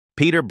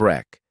Peter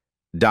Breck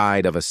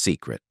died of a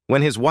secret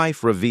when his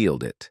wife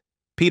revealed it.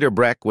 Peter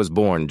Breck was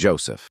born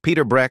Joseph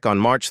Peter Breck on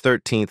March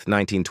 13,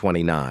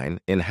 1929,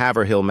 in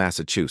Haverhill,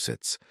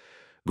 Massachusetts.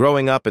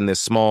 Growing up in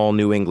this small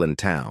New England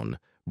town,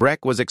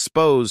 Breck was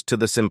exposed to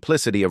the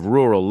simplicity of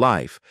rural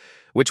life,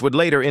 which would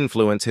later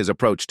influence his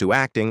approach to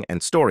acting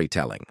and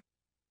storytelling.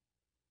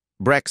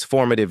 Breck's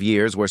formative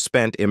years were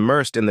spent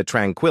immersed in the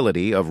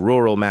tranquility of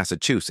rural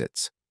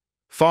Massachusetts.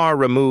 Far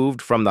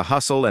removed from the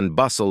hustle and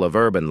bustle of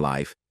urban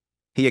life,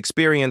 he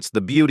experienced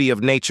the beauty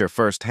of nature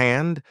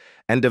firsthand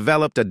and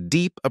developed a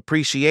deep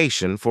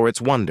appreciation for its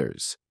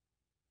wonders.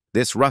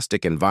 This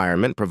rustic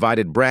environment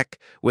provided Breck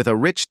with a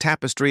rich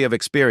tapestry of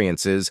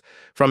experiences,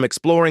 from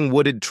exploring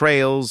wooded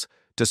trails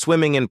to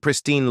swimming in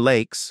pristine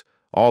lakes,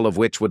 all of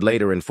which would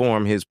later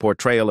inform his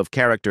portrayal of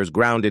characters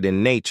grounded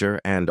in nature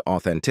and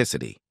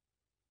authenticity.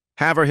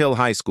 Haverhill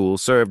High School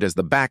served as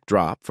the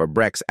backdrop for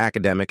Breck's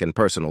academic and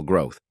personal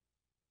growth.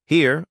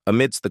 Here,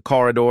 amidst the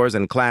corridors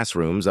and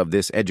classrooms of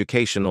this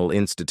educational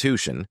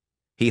institution,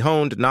 he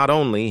honed not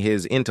only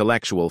his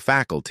intellectual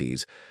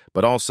faculties,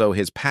 but also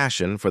his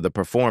passion for the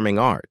performing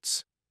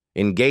arts.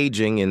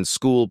 Engaging in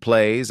school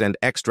plays and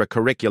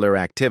extracurricular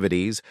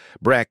activities,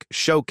 Breck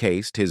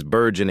showcased his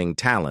burgeoning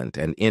talent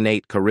and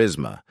innate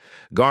charisma,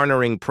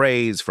 garnering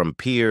praise from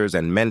peers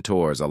and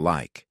mentors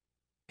alike.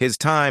 His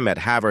time at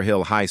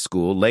Haverhill High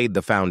School laid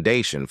the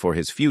foundation for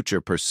his future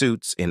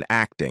pursuits in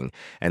acting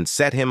and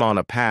set him on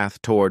a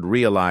path toward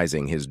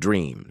realizing his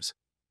dreams.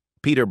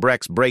 Peter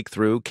Breck's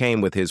breakthrough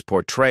came with his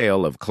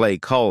portrayal of Clay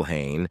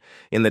Culhane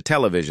in the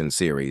television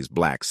series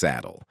Black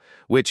Saddle,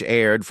 which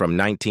aired from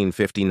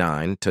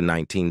 1959 to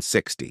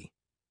 1960.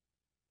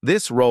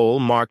 This role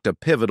marked a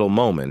pivotal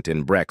moment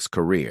in Breck's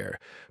career,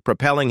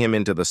 propelling him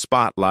into the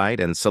spotlight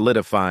and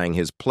solidifying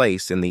his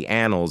place in the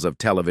annals of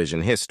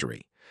television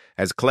history.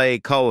 As Clay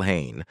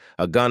Culhane,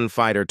 a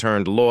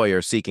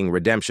gunfighter-turned-lawyer seeking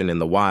redemption in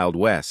the Wild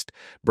West,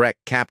 Breck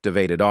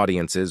captivated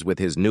audiences with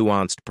his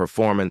nuanced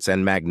performance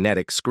and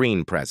magnetic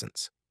screen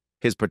presence.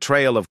 His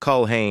portrayal of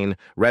Culhane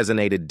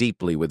resonated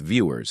deeply with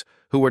viewers,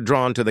 who were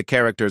drawn to the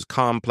character's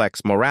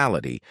complex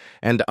morality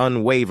and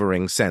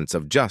unwavering sense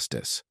of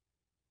justice.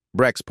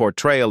 Breck's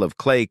portrayal of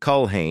Clay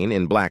Culhane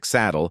in Black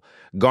Saddle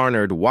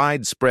garnered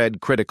widespread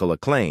critical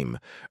acclaim,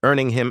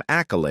 earning him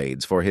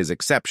accolades for his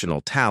exceptional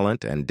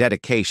talent and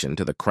dedication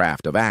to the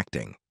craft of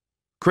acting.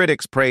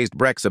 Critics praised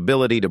Breck's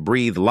ability to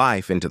breathe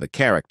life into the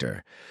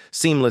character,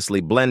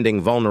 seamlessly blending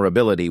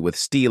vulnerability with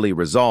steely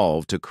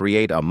resolve to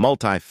create a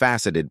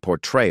multifaceted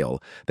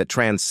portrayal that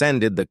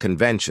transcended the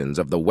conventions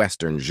of the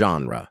Western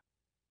genre.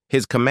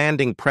 His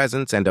commanding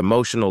presence and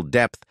emotional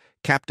depth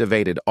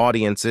captivated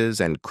audiences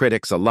and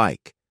critics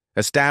alike,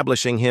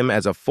 establishing him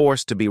as a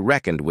force to be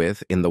reckoned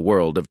with in the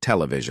world of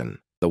television.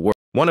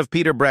 One of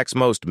Peter Breck's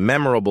most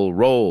memorable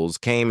roles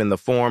came in the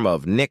form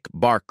of Nick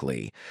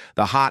Barkley,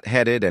 the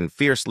hot-headed and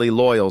fiercely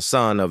loyal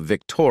son of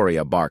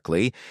Victoria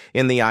Barkley,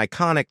 in the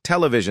iconic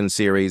television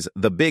series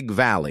The Big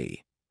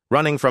Valley.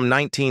 Running from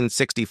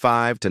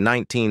 1965 to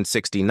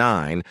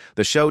 1969,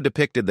 the show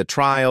depicted the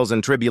trials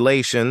and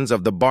tribulations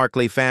of the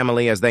Barkley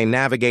family as they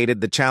navigated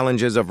the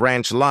challenges of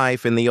ranch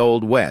life in the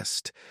Old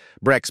West.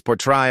 Breck's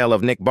portrayal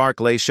of Nick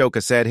Barkley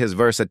showcased his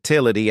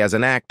versatility as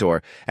an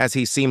actor, as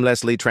he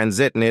seamlessly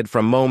transitioned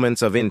from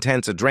moments of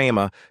intense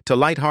drama to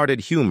lighthearted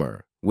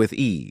humor with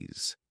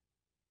ease.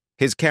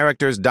 His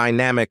character's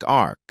dynamic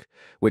arc,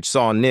 which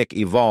saw Nick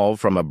evolve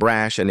from a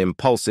brash and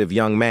impulsive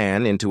young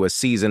man into a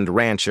seasoned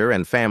rancher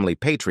and family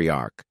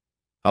patriarch,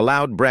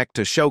 allowed Breck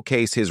to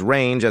showcase his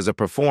range as a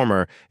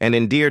performer and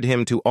endeared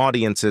him to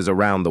audiences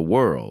around the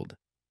world.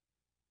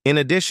 In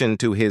addition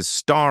to his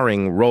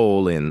starring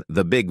role in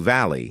The Big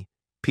Valley,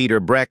 Peter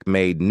Breck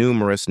made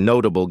numerous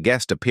notable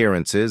guest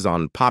appearances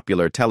on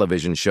popular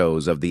television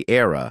shows of the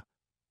era,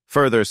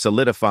 further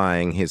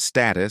solidifying his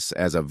status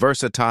as a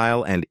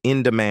versatile and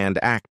in-demand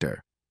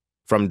actor.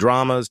 From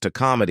dramas to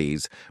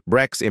comedies,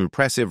 Breck's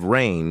impressive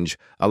range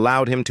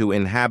allowed him to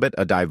inhabit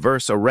a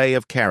diverse array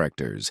of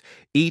characters,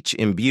 each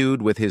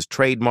imbued with his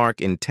trademark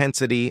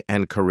intensity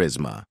and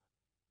charisma.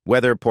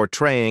 Whether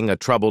portraying a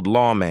troubled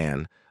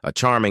lawman, a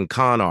charming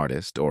con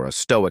artist, or a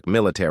stoic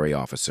military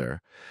officer,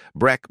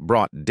 Breck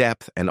brought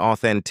depth and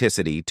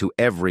authenticity to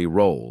every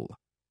role,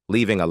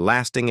 leaving a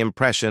lasting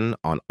impression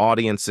on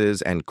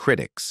audiences and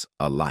critics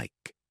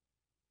alike.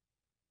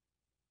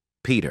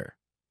 Peter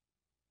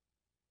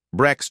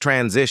Breck's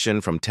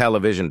transition from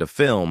television to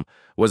film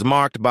was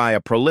marked by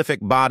a prolific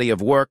body of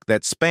work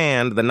that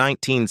spanned the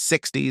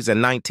 1960s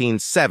and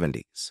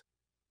 1970s.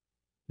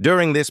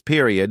 During this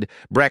period,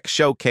 Breck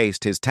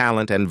showcased his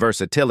talent and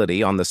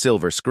versatility on the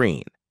silver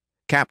screen,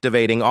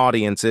 captivating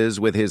audiences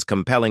with his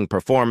compelling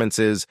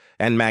performances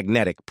and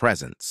magnetic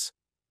presence.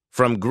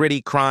 From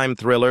gritty crime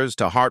thrillers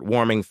to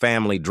heartwarming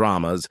family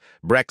dramas,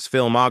 Breck's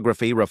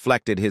filmography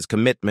reflected his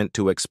commitment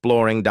to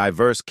exploring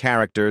diverse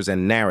characters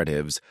and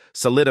narratives,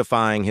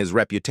 solidifying his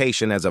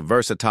reputation as a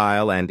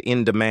versatile and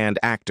in-demand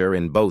actor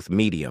in both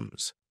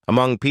mediums.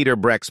 Among Peter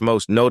Breck's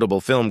most notable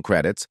film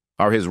credits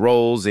are his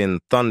roles in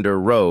Thunder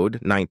Road,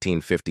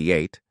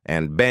 1958,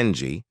 and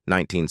Benji,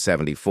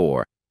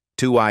 1974,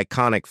 two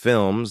iconic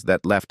films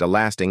that left a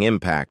lasting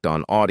impact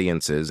on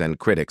audiences and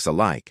critics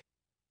alike.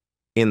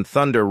 In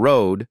Thunder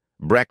Road,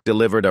 Breck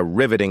delivered a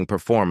riveting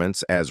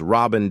performance as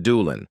Robin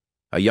Doolin,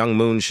 a young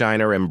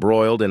moonshiner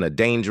embroiled in a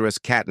dangerous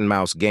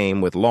cat-and-mouse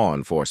game with law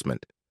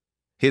enforcement.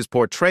 His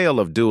portrayal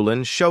of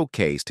Doolin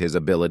showcased his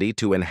ability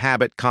to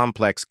inhabit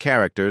complex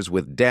characters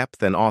with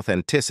depth and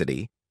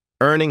authenticity,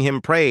 earning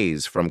him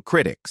praise from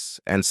critics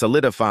and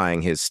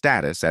solidifying his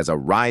status as a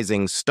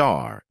rising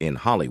star in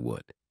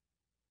Hollywood.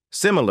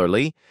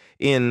 Similarly,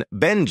 in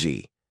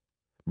Benji,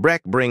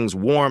 Breck brings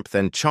warmth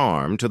and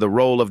charm to the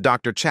role of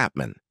Dr.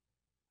 Chapman,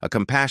 a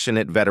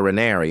compassionate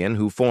veterinarian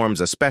who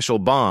forms a special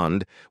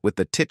bond with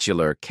the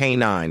titular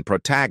canine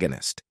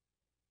protagonist.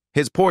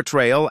 His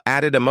portrayal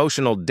added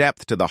emotional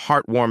depth to the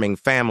heartwarming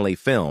family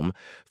film,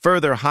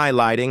 further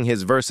highlighting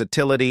his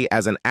versatility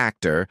as an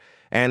actor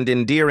and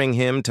endearing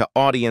him to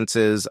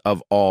audiences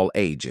of all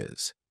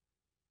ages.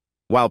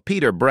 While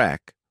Peter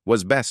Breck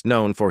was best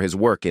known for his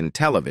work in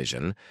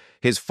television,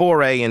 his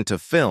foray into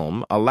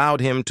film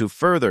allowed him to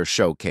further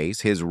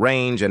showcase his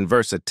range and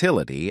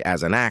versatility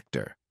as an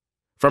actor.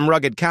 From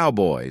rugged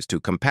cowboys to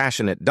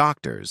compassionate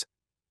doctors,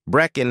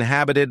 Breck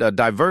inhabited a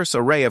diverse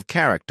array of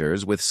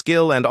characters with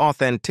skill and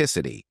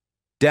authenticity,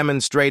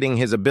 demonstrating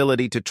his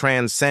ability to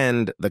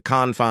transcend the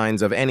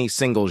confines of any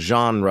single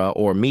genre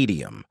or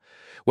medium.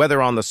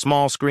 Whether on the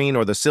small screen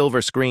or the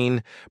silver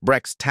screen,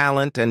 Breck's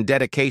talent and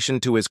dedication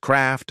to his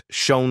craft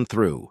shone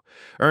through,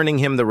 earning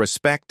him the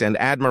respect and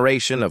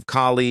admiration of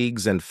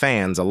colleagues and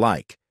fans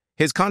alike.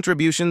 His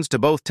contributions to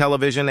both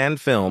television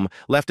and film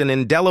left an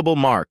indelible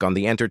mark on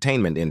the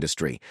entertainment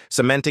industry,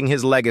 cementing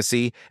his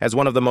legacy as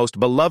one of the most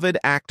beloved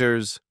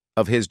actors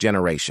of his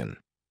generation.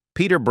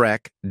 Peter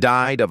Breck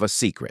died of a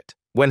secret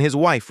when his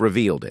wife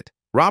revealed it.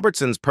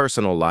 Robertson's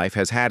personal life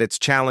has had its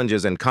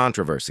challenges and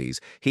controversies.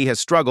 He has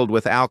struggled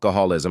with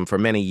alcoholism for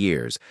many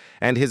years,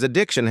 and his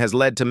addiction has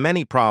led to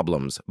many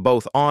problems,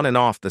 both on and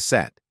off the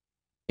set.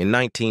 In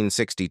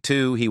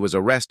 1962, he was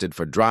arrested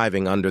for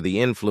driving under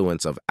the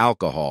influence of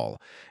alcohol,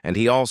 and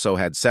he also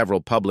had several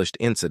published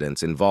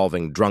incidents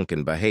involving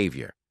drunken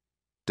behavior.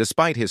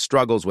 Despite his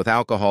struggles with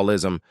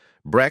alcoholism,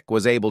 Breck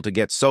was able to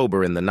get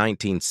sober in the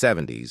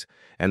 1970s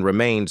and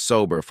remained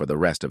sober for the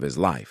rest of his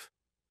life.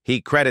 He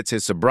credits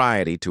his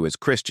sobriety to his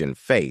Christian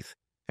faith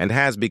and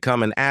has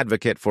become an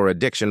advocate for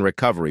addiction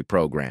recovery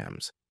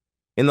programs.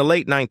 In the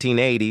late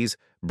 1980s,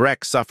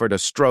 Breck suffered a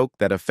stroke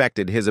that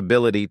affected his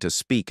ability to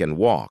speak and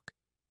walk.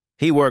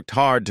 He worked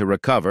hard to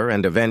recover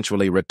and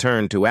eventually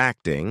returned to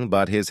acting,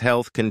 but his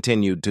health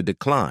continued to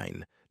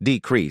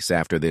decrease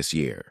after this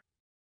year.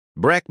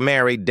 Breck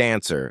married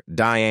dancer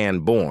Diane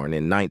Bourne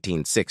in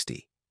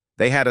 1960.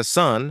 They had a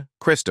son,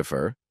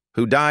 Christopher,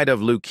 who died of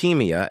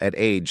leukemia at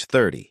age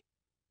 30.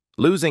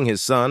 Losing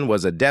his son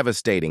was a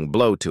devastating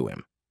blow to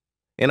him.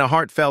 In a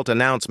heartfelt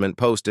announcement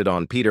posted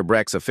on Peter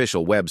Breck's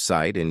official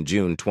website in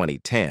June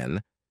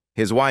 2010,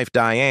 his wife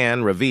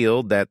Diane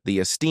revealed that the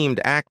esteemed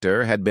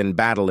actor had been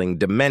battling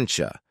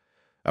dementia,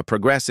 a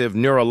progressive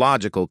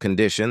neurological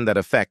condition that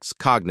affects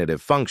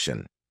cognitive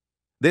function.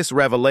 This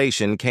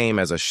revelation came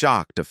as a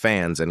shock to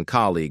fans and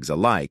colleagues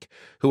alike,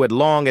 who had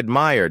long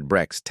admired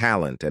Breck's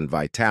talent and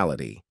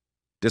vitality.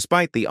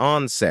 Despite the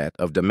onset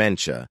of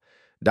dementia,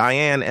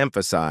 Diane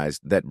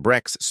emphasized that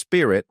Breck's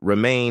spirit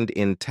remained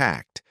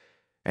intact,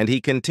 and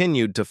he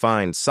continued to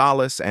find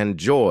solace and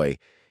joy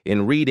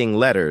in reading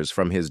letters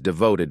from his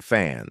devoted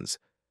fans,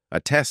 a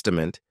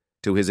testament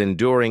to his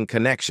enduring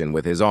connection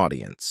with his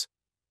audience.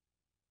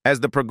 As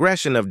the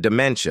progression of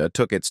dementia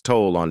took its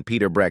toll on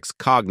Peter Breck's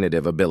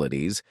cognitive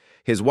abilities,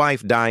 his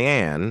wife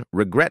Diane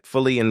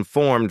regretfully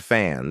informed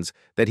fans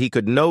that he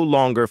could no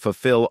longer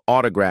fulfill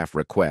autograph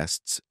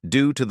requests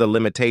due to the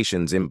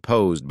limitations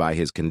imposed by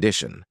his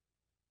condition.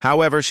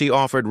 However, she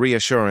offered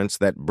reassurance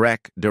that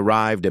Breck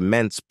derived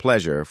immense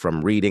pleasure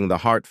from reading the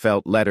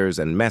heartfelt letters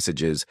and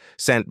messages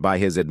sent by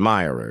his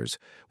admirers,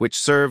 which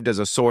served as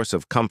a source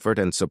of comfort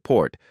and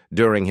support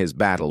during his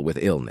battle with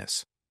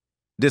illness.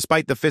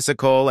 Despite the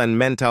physical and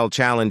mental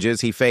challenges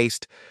he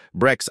faced,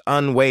 Breck's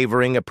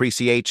unwavering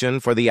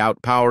appreciation for the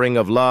outpouring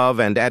of love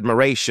and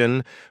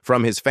admiration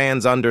from his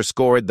fans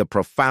underscored the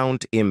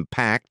profound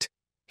impact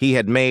he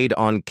had made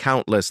on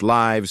countless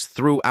lives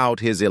throughout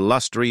his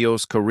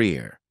illustrious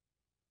career.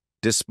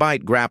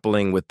 Despite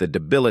grappling with the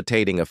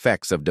debilitating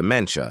effects of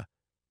dementia,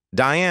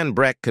 Diane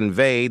Breck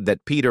conveyed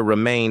that Peter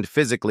remained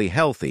physically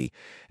healthy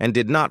and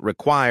did not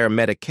require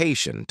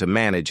medication to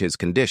manage his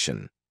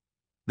condition.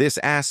 This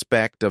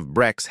aspect of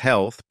Breck's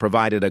health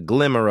provided a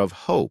glimmer of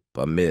hope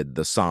amid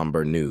the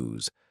somber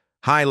news,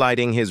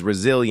 highlighting his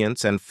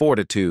resilience and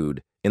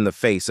fortitude in the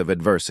face of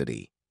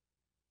adversity.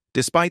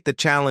 Despite the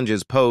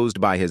challenges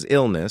posed by his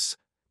illness,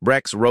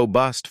 Breck's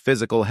robust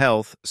physical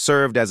health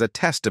served as a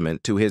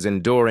testament to his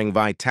enduring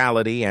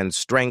vitality and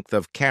strength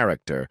of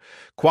character,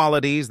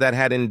 qualities that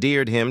had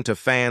endeared him to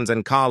fans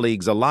and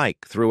colleagues alike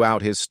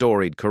throughout his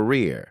storied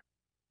career.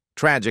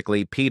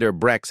 Tragically, Peter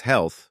Breck's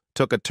health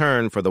took a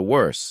turn for the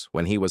worse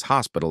when he was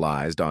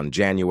hospitalized on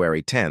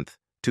January 10,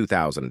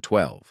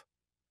 2012.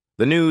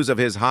 The news of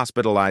his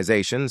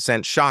hospitalization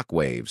sent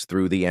shockwaves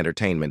through the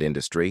entertainment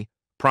industry,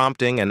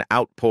 prompting an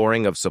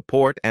outpouring of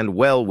support and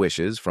well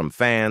wishes from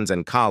fans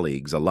and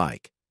colleagues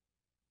alike.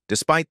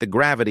 Despite the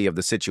gravity of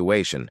the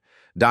situation,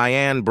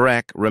 Diane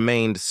Breck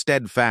remained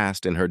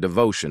steadfast in her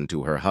devotion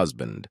to her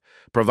husband,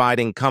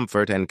 providing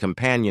comfort and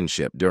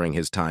companionship during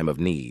his time of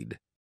need.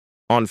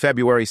 On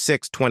February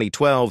 6,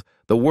 2012,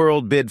 the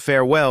world bid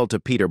farewell to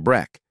Peter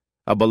Breck,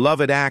 a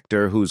beloved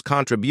actor whose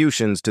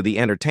contributions to the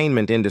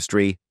entertainment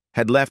industry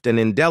had left an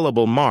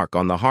indelible mark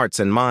on the hearts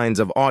and minds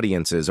of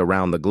audiences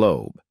around the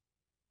globe.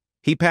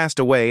 He passed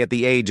away at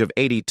the age of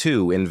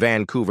 82 in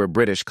Vancouver,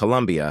 British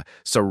Columbia,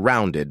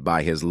 surrounded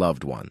by his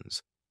loved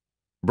ones.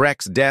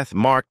 Breck's death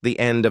marked the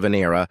end of an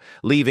era,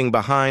 leaving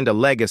behind a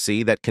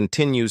legacy that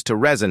continues to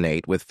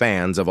resonate with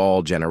fans of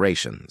all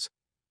generations.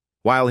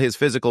 While his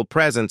physical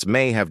presence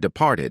may have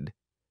departed,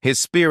 his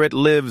spirit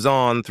lives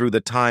on through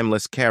the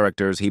timeless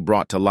characters he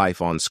brought to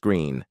life on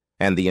screen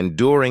and the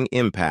enduring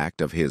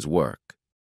impact of his work.